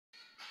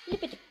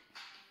lip-a-tick.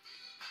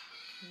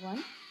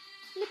 1,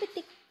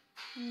 lip-a-tick.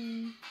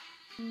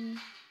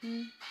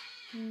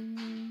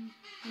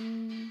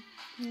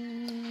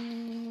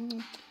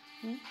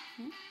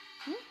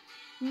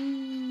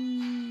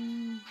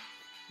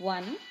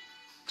 1,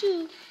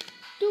 2,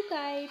 2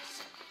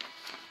 kites.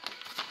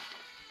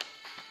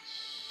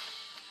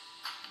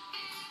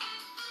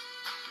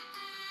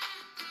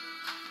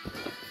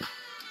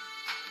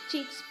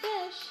 Cheeks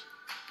brush.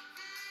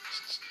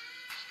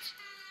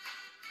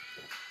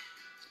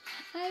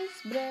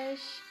 Eyes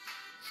brush.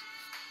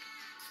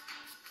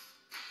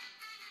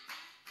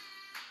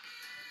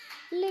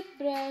 Lip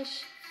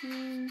brush.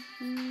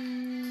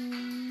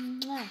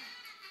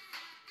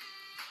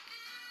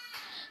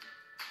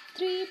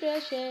 3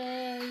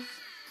 brushes.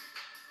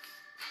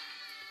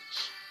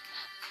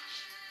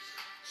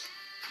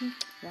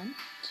 1,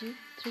 2,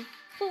 3,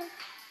 4.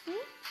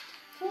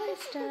 4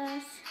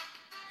 stars.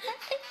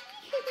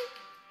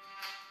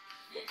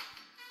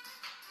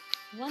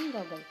 1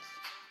 goggles.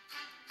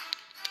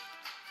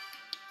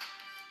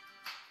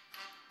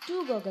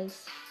 2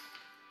 goggles.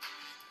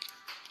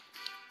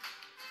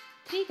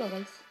 3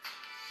 goggles.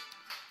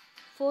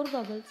 4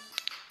 goggles.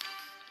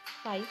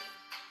 5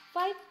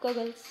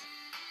 goggles.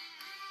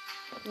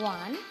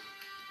 1,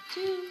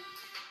 2,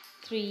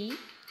 3,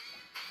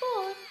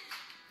 4,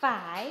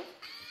 5,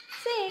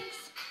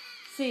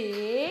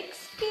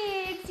 6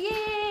 kids.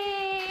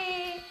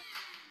 Yay!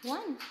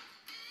 1,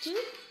 2,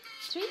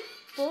 3,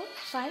 4,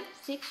 5,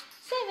 6,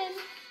 7.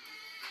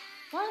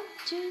 1,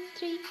 2,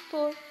 3,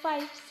 4,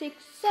 5,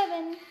 6,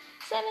 7.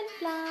 7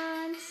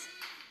 plants.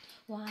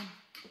 1,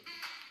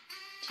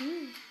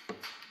 2,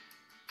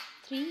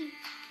 3,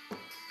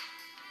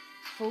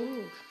 4,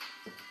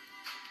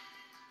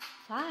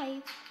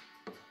 5,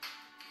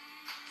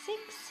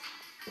 6,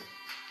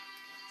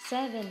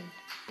 7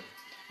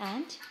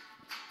 and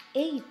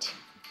 8.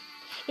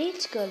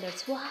 8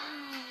 colors. Wow!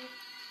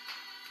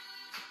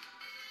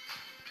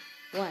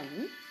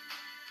 1,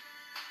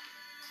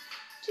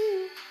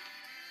 2,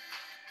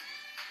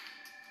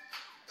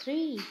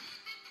 3,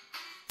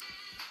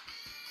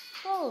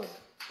 4,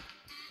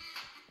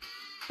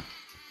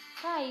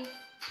 5,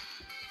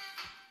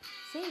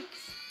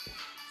 6,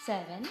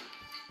 7,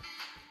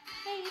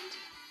 8,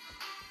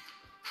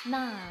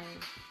 9.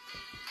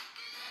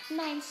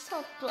 9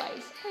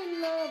 surprise. I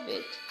love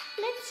it.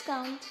 Let's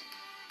count.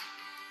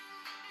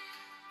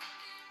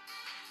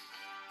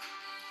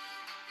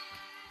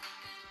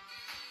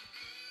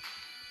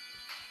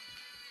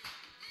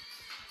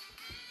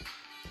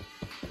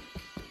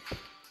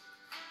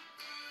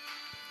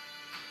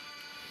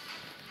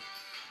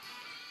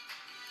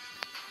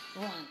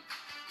 1,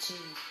 2,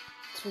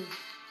 3,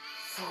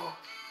 4,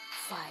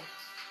 5,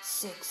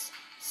 6,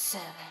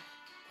 7,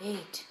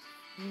 8,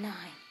 9,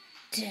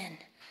 10.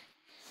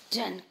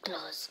 10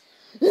 claws.